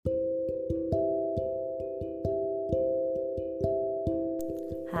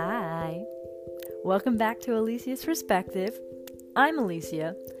Welcome back to Alicia's Perspective. I'm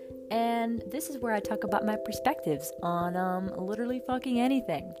Alicia, and this is where I talk about my perspectives on literally fucking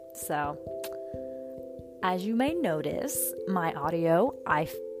anything. So, as you may notice, my audio, I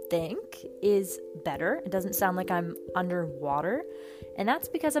think, is better. It doesn't sound like I'm underwater, and that's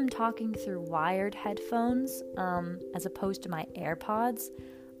because I'm talking through wired headphones as opposed to my AirPods.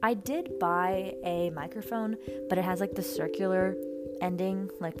 I did buy a microphone, but it has like the circular ending,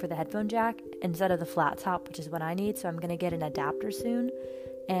 like for the headphone jack, instead of the flat top, which is what I need. So I'm gonna get an adapter soon,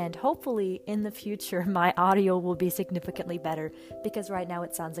 and hopefully in the future my audio will be significantly better, because right now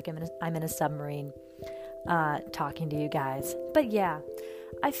it sounds like I'm in a submarine talking to you guys. But yeah,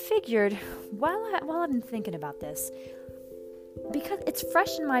 I figured while I've been thinking about this, because it's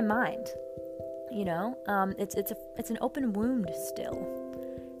fresh in my mind, it's an open wound still.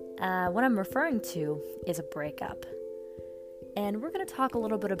 What I'm referring to is a breakup. And we're going to talk a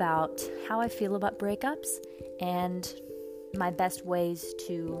little bit about how I feel about breakups and my best ways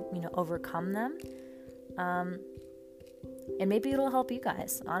to, overcome them. And maybe it'll help you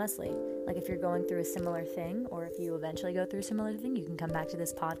guys, honestly. Like if you're going through a similar thing, or if you eventually go through a similar thing, you can come back to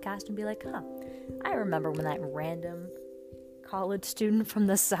this podcast and be like, I remember when that random college student from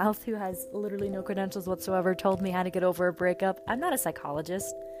the South who has literally no credentials whatsoever told me how to get over a breakup. I'm not a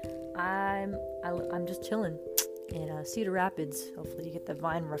psychologist. I'm just chilling in Cedar Rapids. Hopefully you get the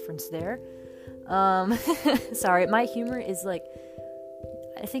Vine reference there. Sorry, my humor is like,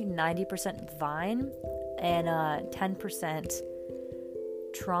 I think 90% Vine and 10%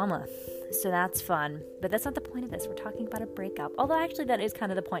 trauma. So that's fun. But that's not the point of this. We're talking about a breakup. Although actually that is kind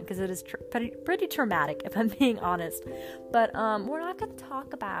of the point, because it is pretty traumatic, if I'm being honest. But we're not going to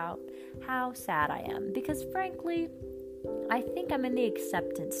talk about how sad I am, because frankly, I think I'm in the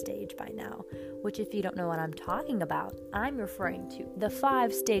acceptance stage by now, which, if you don't know what I'm talking about, I'm referring to the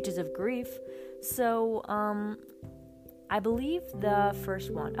 5 stages of grief. So, I believe the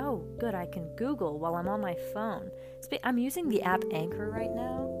first one, good, I can Google while I'm on my phone. I'm using the app Anchor right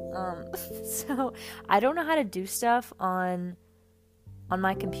now, so I don't know how to do stuff on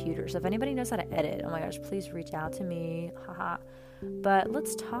my computer. So if anybody knows how to edit, oh my gosh, please reach out to me, haha. But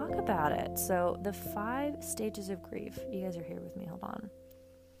let's talk about it. So the 5 stages of grief. You guys are here with me. Hold on.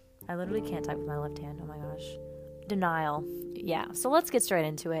 I literally can't type with my left hand. Oh my gosh. Denial. Yeah. So let's get straight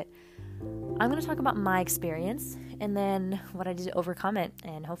into it. I'm going to talk about my experience and then what I did to overcome it,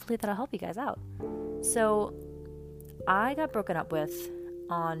 and hopefully that'll help you guys out. So I got broken up with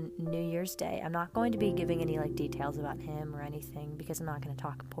on New Year's Day. I'm not going to be giving any details about him or anything, because I'm not going to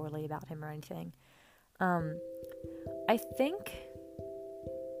talk poorly about him or anything. I think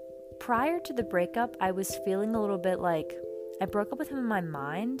prior to the breakup, I was feeling a little bit like I broke up with him in my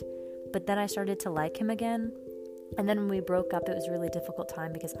mind, but then I started to like him again. And then when we broke up, it was a really difficult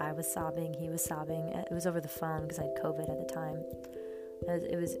time because I was sobbing, he was sobbing. It was over the phone because I had COVID at the time.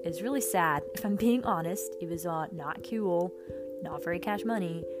 It was really sad, if I'm being honest. It was not cool, not very cash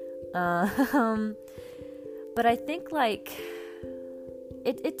money. But I think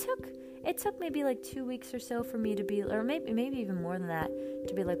it took maybe 2 weeks or so for me to be, or maybe even more than that,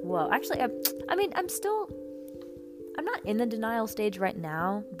 to be like, whoa. Actually, I'm not in the denial stage right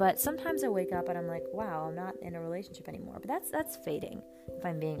now, but sometimes I wake up and I'm like, wow, I'm not in a relationship anymore. But that's fading, if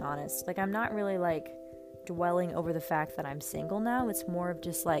I'm being honest. I'm not really dwelling over the fact that I'm single now. It's more of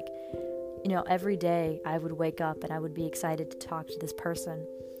just every day I would wake up and I would be excited to talk to this person.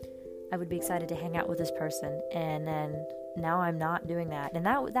 I would be excited to hang out with this person, and then now I'm not doing that. And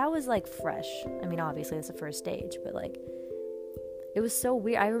that was fresh. I mean, obviously it's the first stage, but it was so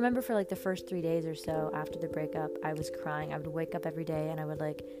weird. I remember for the first 3 days or so after the breakup, I was crying. I would wake up every day and I would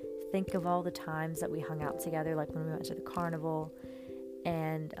think of all the times that we hung out together, when we went to the carnival,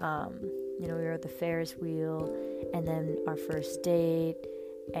 and we were at the Ferris wheel, and then our first date,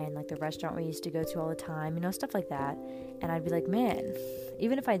 and the restaurant we used to go to all the time, stuff like that. And I'd be like, man,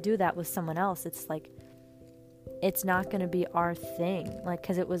 even if I do that with someone else, it's not going to be our thing,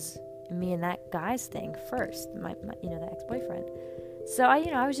 because it was me and that guy's thing first, my the ex-boyfriend. So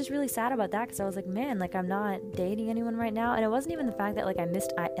I was just really sad about that, because I was like, man, I'm not dating anyone right now. And it wasn't even the fact that I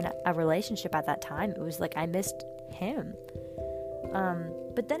missed a relationship at that time. It was I missed him.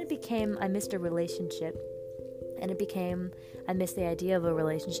 But then it became I missed a relationship, and it became I missed the idea of a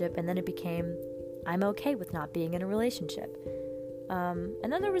relationship, and then it became I'm okay with not being in a relationship.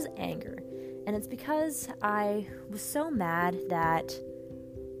 And then there was anger, and it's because I was so mad that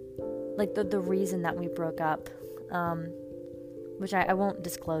the reason that we broke up, which I won't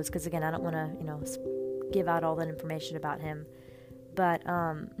disclose, because again, I don't want to give out all that information about him, but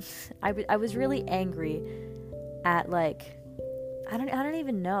I was really angry at I don't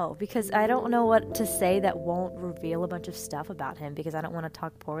even know, because I don't know what to say that won't reveal a bunch of stuff about him, because I don't want to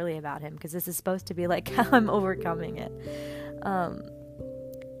talk poorly about him, because this is supposed to be like how I'm overcoming it. I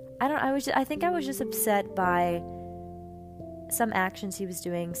think I was just upset by some actions he was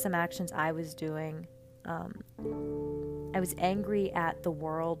doing, some actions I was doing. I was angry at the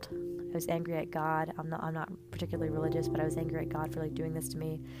world. I was angry at God. I'm not particularly religious, but I was angry at God for like doing this to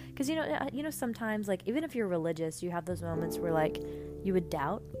me. Because sometimes, like, even if you're religious, you have those moments where like you would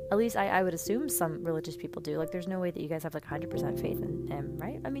doubt. At least I would assume some religious people do. Like, there's no way that you guys have like 100% faith in him,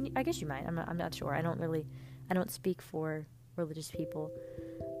 right? I mean, I guess you might. I'm not sure. I don't speak for religious people.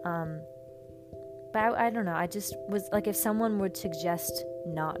 But I don't know. I just was like, if someone would suggest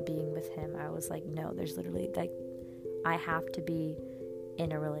not being with him, I was like, no, there's literally like, I have to be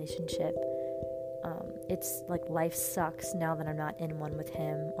in a relationship. It's like life sucks now that I'm not in one with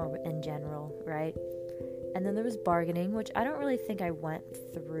him, or in general, right? And then there was bargaining, which I don't really think I went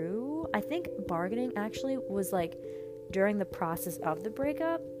through. I think bargaining actually was like during the process of the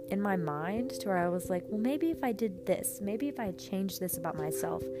breakup in my mind, to where I was like, well, maybe if I did this, maybe if I had changed this about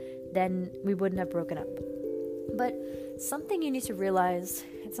myself, then we wouldn't have broken up. But something you need to realize,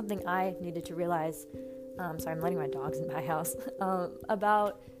 it's something I needed to realize, sorry, I'm letting my dogs in my house,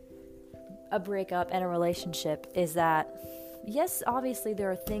 about a breakup and a relationship, is that, yes, obviously there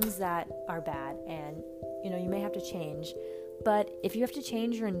are things that are bad, and, you may have to change, but if you have to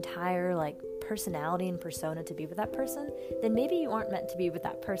change your entire, like, personality and persona to be with that person, then maybe you aren't meant to be with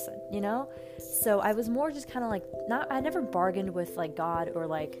that person, So I was more just kind of like, I never bargained with, like, God or,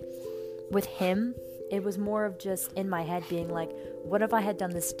 like, with him. It was more of just in my head being like, what if I had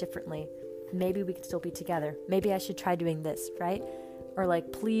done this differently? Maybe we could still be together. Maybe I should try doing this, right? Or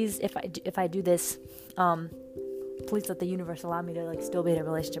like, please, if I do this, please let the universe allow me to like still be in a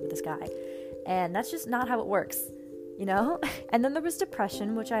relationship with this guy. And that's just not how it works, And then there was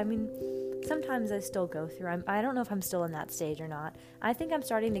depression, which I mean, sometimes I still go through. I don't know if I'm still in that stage or not. I think I'm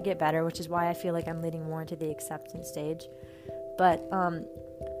starting to get better, which is why I feel like I'm leading more into the acceptance stage. But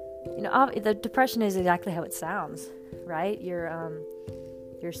the depression is exactly how it sounds, right? You're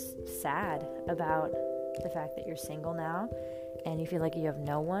sad about the fact that you're single now, and you feel like you have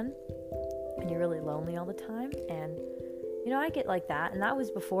no one, and you're really lonely all the time. And I get like that, and that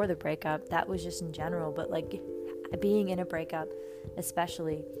was before the breakup. That was just in general, but like being in a breakup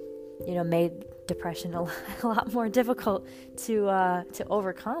especially, made depression a lot more difficult to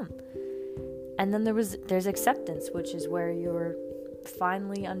overcome. And then there's acceptance, which is where you're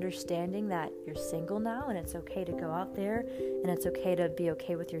finally understanding that you're single now, and it's okay to go out there, and it's okay to be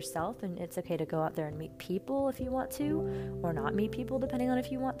okay with yourself, and it's okay to go out there and meet people if you want to, or not meet people depending on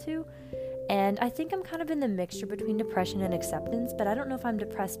if you want to. And I think I'm kind of in the mixture between depression and acceptance, but I don't know if I'm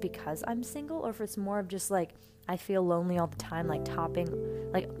depressed because I'm single, or if it's more of just like I feel lonely all the time, like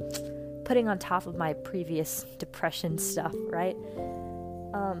putting on top of my previous depression stuff, right?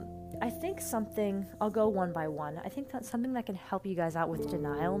 I think I'll go one by one. I think that something that can help you guys out with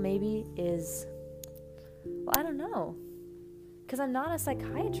denial maybe is, well, I don't know, because I'm not a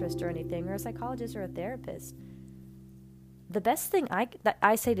psychiatrist or anything, or a psychologist or a therapist. The best thing that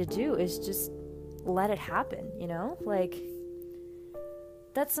I say to do is just let it happen, like,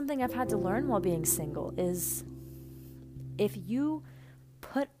 that's something I've had to learn while being single, is if you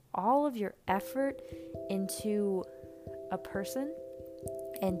put all of your effort into a person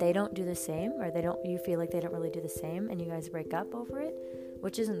and they don't do the same, or you feel like they don't really do the same, and you guys break up over it,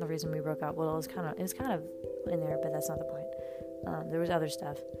 which isn't the reason we broke up. Well, it was kind of in there, but that's not the point. There was other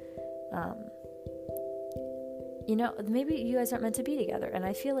stuff. Maybe you guys aren't meant to be together, and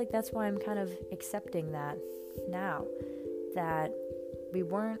I feel like that's why I'm kind of accepting that now, that we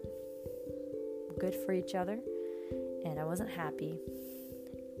weren't good for each other, and I wasn't happy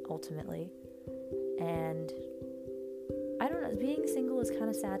ultimately. And I don't know, being single is kind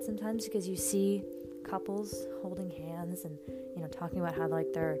of sad sometimes, because you see couples holding hands and talking about how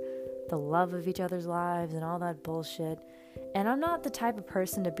like they're the love of each other's lives and all that bullshit. And I'm not the type of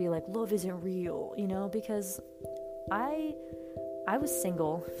person to be like, love isn't real, because I was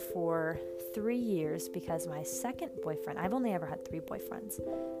single for 3 years because my second boyfriend, I've only ever had 3 boyfriends.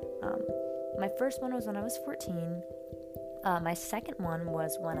 My first one was when I was 14. My second one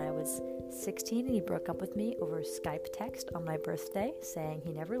was when I was 16, and he broke up with me over Skype text on my birthday, saying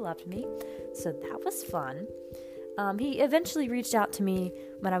he never loved me. So that was fun. He eventually reached out to me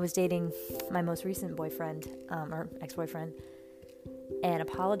when I was dating my most recent boyfriend, or ex-boyfriend, and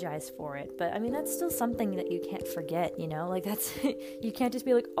apologize for it. But I mean, that's still something that you can't forget, like that's, you can't just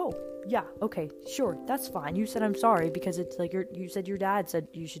be like, oh yeah, okay, sure, that's fine. You said I'm sorry because it's like you said your dad said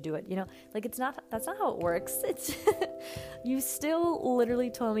you should do it, like that's not how it works. It's, you still literally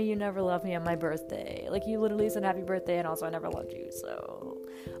told me you never loved me on my birthday. Like you literally said happy birthday and also I never loved you. So,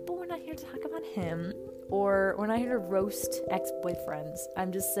 but we're not here to talk about him, or we're not here to roast ex-boyfriends.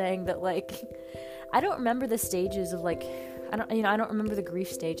 I'm just saying that, like, I don't remember the stages of, like, I don't remember the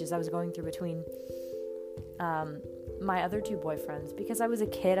grief stages I was going through between my other two boyfriends, because I was a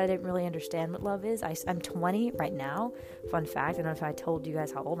kid. I didn't really understand what love is. I'm 20 right now. Fun fact, I don't know if I told you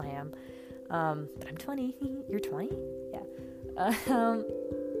guys how old I am, but I'm 20. You're 20? Yeah.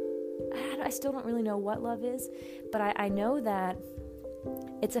 I still don't really know what love is, but I know that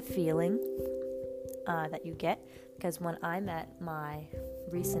it's a feeling that you get, because when I met my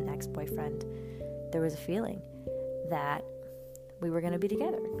recent ex-boyfriend, there was a feeling that we were going to be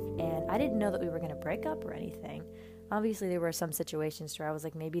together, and I didn't know that we were going to break up or anything. Obviously, there were some situations where I was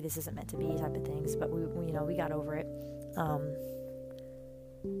like, maybe this isn't meant to be type of things, but we got over it.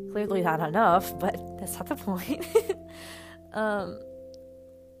 Clearly not enough, but that's not the point.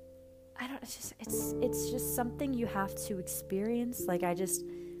 It's just something you have to experience. Like,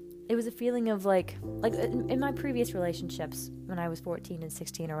 it was a feeling of like in my previous relationships when I was 14 and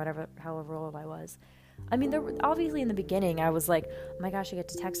 16 or whatever, however old I was. I mean, there were, obviously in the beginning I was like, oh my gosh, I get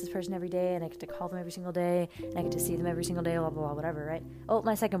to text this person every day, and I get to call them every single day, and I get to see them every single day, blah, blah, blah, whatever, right? Oh,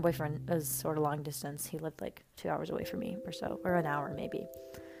 my second boyfriend was sort of long distance. He lived like 2 hours away from me or so, or an hour maybe.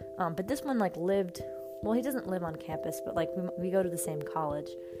 But this one like lived, well, he doesn't live on campus, but like we go to the same college,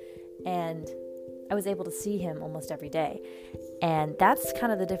 and I was able to see him almost every day. And that's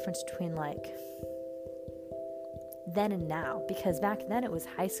kind of the difference between like then and now, because back then it was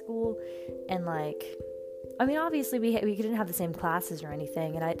high school, and like, I mean, obviously we didn't have the same classes or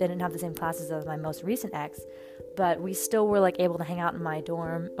anything, and I didn't have the same classes as my most recent ex, but we still were like able to hang out in my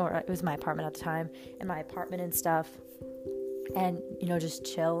dorm, or it was my apartment at the time, in my apartment and stuff, and just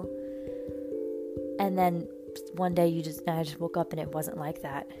chill. And then one day I just woke up and it wasn't like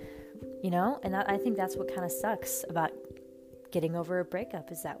that, and I think that's what kind of sucks about getting over a breakup,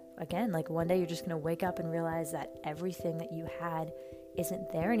 is that, again, like one day you're just going to wake up and realize that everything that you had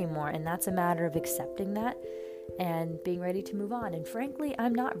isn't there anymore, and that's a matter of accepting that and being ready to move on. And frankly,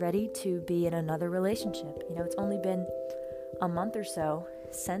 I'm not ready to be in another relationship. It's only been a month or so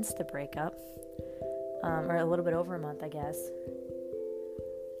since the breakup, or a little bit over a month, I guess,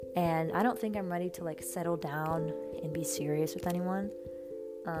 and I don't think I'm ready to like settle down and be serious with anyone,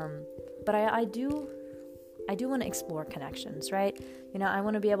 but I do want to explore connections, right? I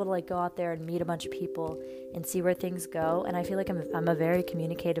want to be able to like go out there and meet a bunch of people and see where things go. And I feel like I'm a very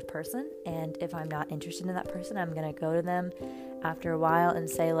communicative person. And if I'm not interested in that person, I'm going to go to them after a while and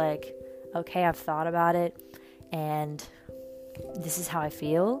say like, okay, I've thought about it and this is how I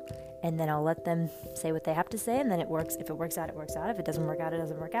feel. And then I'll let them say what they have to say. And then it works. If it works out, it works out. If it doesn't work out, it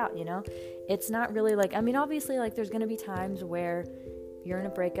doesn't work out. It's not really like, I mean, obviously like there's going to be times where you're in a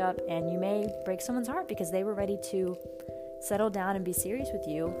breakup and you may break someone's heart because they were ready to settle down and be serious with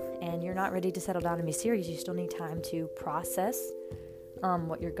you, and you're not ready to settle down and be serious. You still need time to process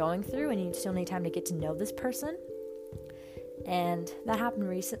what you're going through, and you still need time to get to know this person. And that happened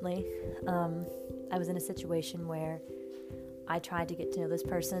recently. I was in a situation where I tried to get to know this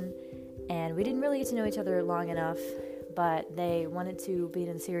person, and we didn't really get to know each other long enough, but they wanted to be in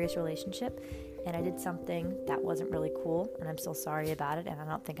a serious relationship. And I did something that wasn't really cool, and I'm still sorry about it, and I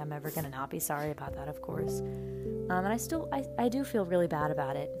don't think I'm ever going to not be sorry about that, of course. And I do feel really bad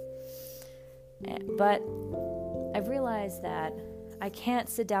about it. But I've realized that I can't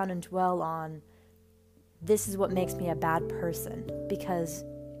sit down and dwell on this is what makes me a bad person, because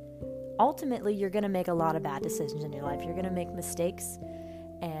ultimately you're going to make a lot of bad decisions in your life. You're going to make mistakes,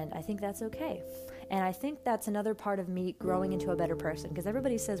 and I think that's okay. And I think that's another part of me growing into a better person, because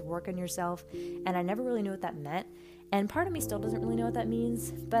everybody says work on yourself, and I never really knew what that meant. And part of me still doesn't really know what that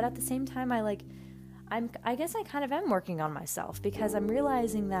means, but at the same time, I guess I kind of am working on myself, because I'm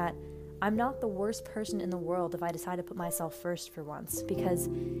realizing that I'm not the worst person in the world if I decide to put myself first for once, because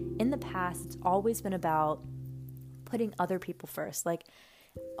in the past, it's always been about putting other people first. Like,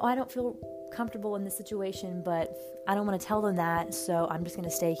 oh, I don't feel comfortable in this situation, but I don't want to tell them that, so I'm just going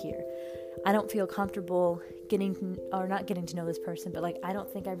to stay here. I don't feel comfortable not getting to know this person, but like, I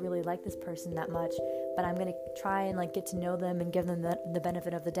don't think I really like this person that much, but I'm going to try and like get to know them and give them the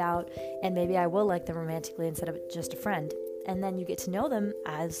benefit of the doubt. And maybe I will like them romantically instead of just a friend. And then you get to know them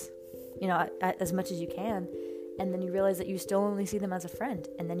as much as you can. And then you realize that you still only see them as a friend.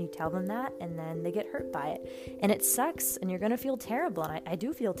 And then you tell them that, and then they get hurt by it. And it sucks, and you're going to feel terrible. And I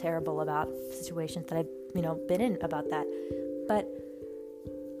do feel terrible about situations that I've, been in about that. But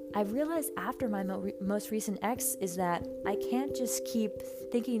I've realized after my most recent ex is that I can't just keep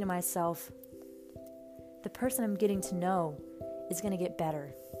thinking to myself, the person I'm getting to know is going to get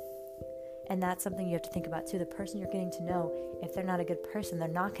better. And that's something you have to think about too. The person you're getting to know, if they're not a good person, they're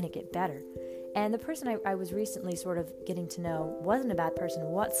not going to get better. And the person I was recently sort of getting to know wasn't a bad person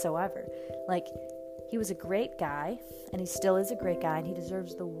whatsoever. Like, he was a great guy, and he still is a great guy, and he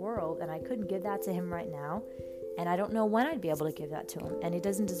deserves the world, and I couldn't give that to him right now. And I don't know when I'd be able to give that to him. And he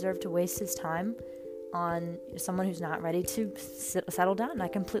doesn't deserve to waste his time on someone who's not ready to settle down. And I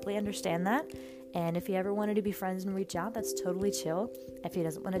completely understand that. And if he ever wanted to be friends and reach out, that's totally chill. If he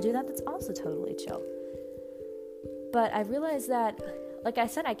doesn't want to do that, that's also totally chill. But I realized that, like I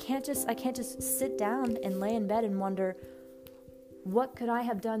said, I can't just sit down and lay in bed and wonder, what could I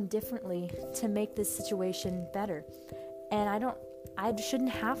have done differently to make this situation better? And I shouldn't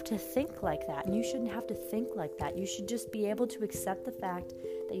have to think like that, and you shouldn't have to think like that. You should just be able to accept the fact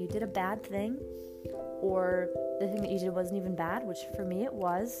that you did a bad thing, or the thing that you did wasn't even bad, which for me it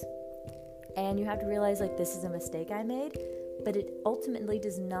was. And you have to realize, like, this is a mistake I made, but it ultimately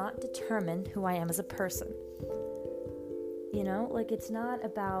does not determine who I am as a person. Like, it's not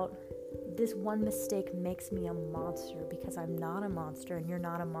about this one mistake makes me a monster, because I'm not a monster, and you're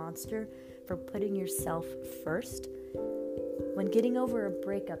not a monster for putting yourself first. When getting over a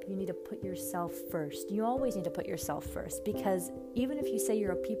breakup, you need to put yourself first. You always need to put yourself first, because even if you say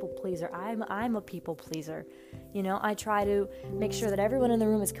you're a people pleaser, I'm a people pleaser. I try to make sure that everyone in the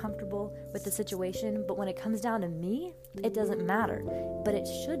room is comfortable with the situation, but when it comes down to me, it doesn't matter. But it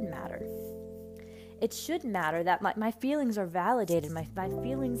should matter. It should matter that my feelings are validated, my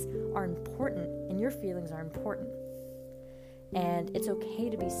feelings are important, and your feelings are important. And it's okay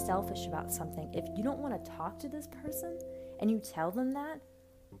to be selfish about something. If you don't want to talk to this person, and you tell them that,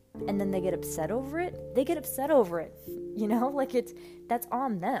 and then they get upset over it, they get upset over it. That's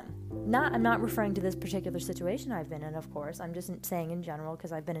on them. I'm not referring to this particular situation I've been in, of course. I'm just saying in general,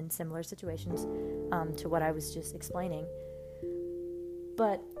 because I've been in similar situations to what I was just explaining.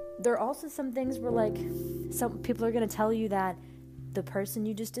 But there are also some things where, like, some people are going to tell you that the person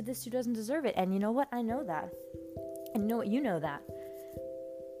you just did this to doesn't deserve it. And you know what? I know that. And you know that.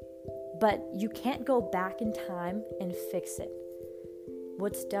 But you can't go back in time and fix it.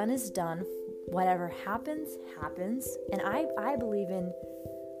 What's done is done. Whatever happens, happens. And I believe in,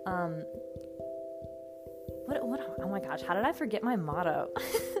 oh my gosh, how did I forget my motto?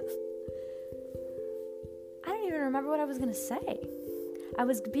 I don't even remember what I was going to say. I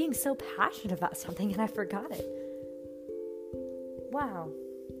was being so passionate about something and I forgot it. Wow.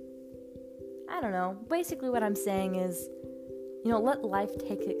 I don't know. Basically what I'm saying is, let life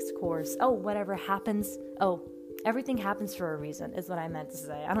take its course. Whatever happens. Everything happens for a reason is what I meant to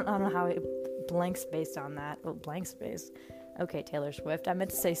say. I don't know how it blank spaced on that. Blank space. Okay, Taylor Swift. I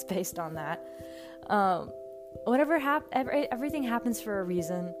meant to say spaced on that. Everything happens for a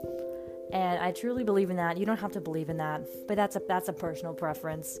reason. And I truly believe in that. You don't have to believe in that. But that's a personal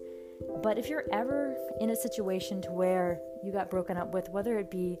preference. But if you're ever in a situation to where you got broken up with, whether it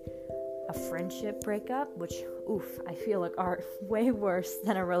be a friendship breakup, which, I feel like are way worse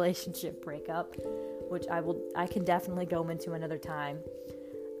than a relationship breakup, which I can definitely go into another time.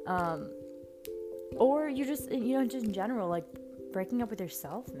 Or you just in general, like breaking up with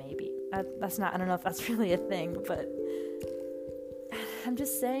yourself, maybe. I don't know if that's really a thing, but I'm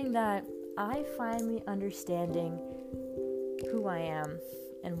just saying that I finally understanding who I am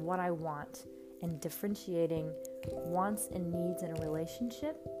and what I want, and differentiating wants and needs in a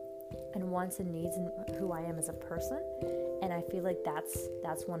relationship and wants and needs in who I am as a person. And I feel like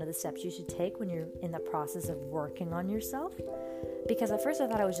that's one of the steps you should take when you're in the process of working on yourself. Because at first I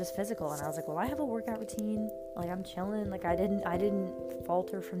thought it was just physical, and I was like, well, I have a workout routine, like I'm chilling, like I didn't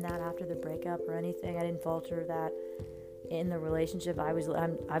falter from that after the breakup or anything. I didn't falter that in the relationship. I've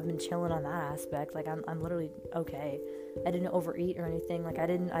been chilling on that aspect. Like I'm literally okay. I didn't overeat or anything. Like I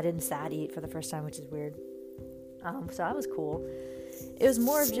didn't sad eat for the first time, which is weird. So that was cool. It was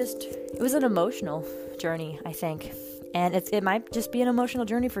more of it was an emotional journey, I think. And it might just be an emotional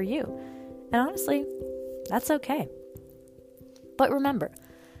journey for you. And honestly, that's okay. But remember,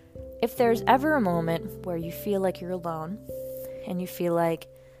 if there's ever a moment where you feel like you're alone and you feel like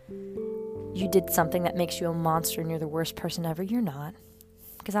you did something that makes you a monster and you're the worst person ever, you're not.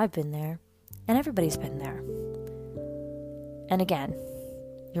 Because I've been there. And everybody's been there. And again,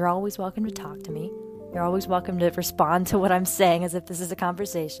 you're always welcome to talk to me. You're always welcome to respond to what I'm saying as if this is a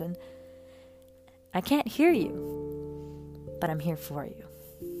conversation. I can't hear you, but I'm here for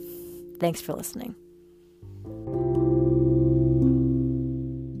you. Thanks for listening.